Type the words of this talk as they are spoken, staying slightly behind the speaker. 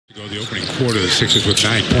Go the opening quarter, the Sixers with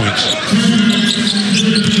 9 points.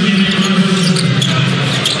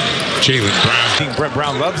 Jaylen Brown. Brett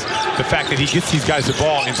Brown loves the fact that he gets these guys the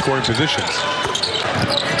ball in scoring positions.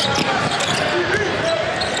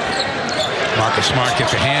 Marcus Smart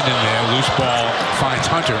gets a hand in there. Loose ball finds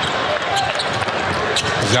Hunter.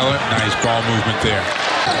 Zeller, nice ball movement there.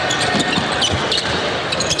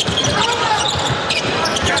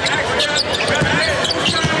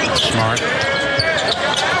 Smart.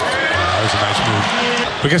 That was a nice move.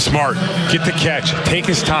 Look at Smart. Get the catch. Take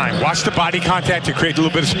his time. Watch the body contact to create a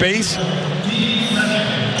little bit of space.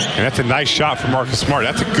 And that's a nice shot from Marcus Smart.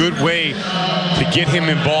 That's a good way to get him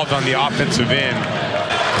involved on the offensive end.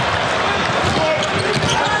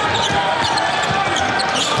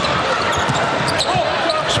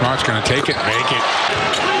 Smart's going to take it, make it.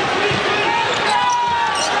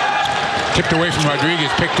 Tipped away from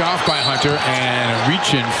Rodriguez, picked off by Hunter, and a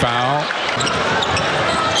reach-in foul.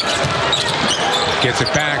 Gets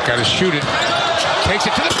it back, got to shoot it. Takes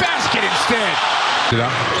it to the basket instead.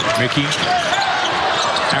 Mickey,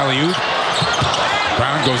 alley-oop.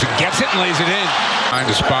 Brown goes and gets it and lays it in. Find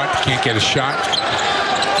a spot, can't get a shot.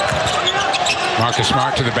 Marcus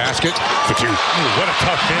Smart to the basket for two. Ooh, what a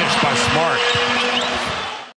tough finish by Smart.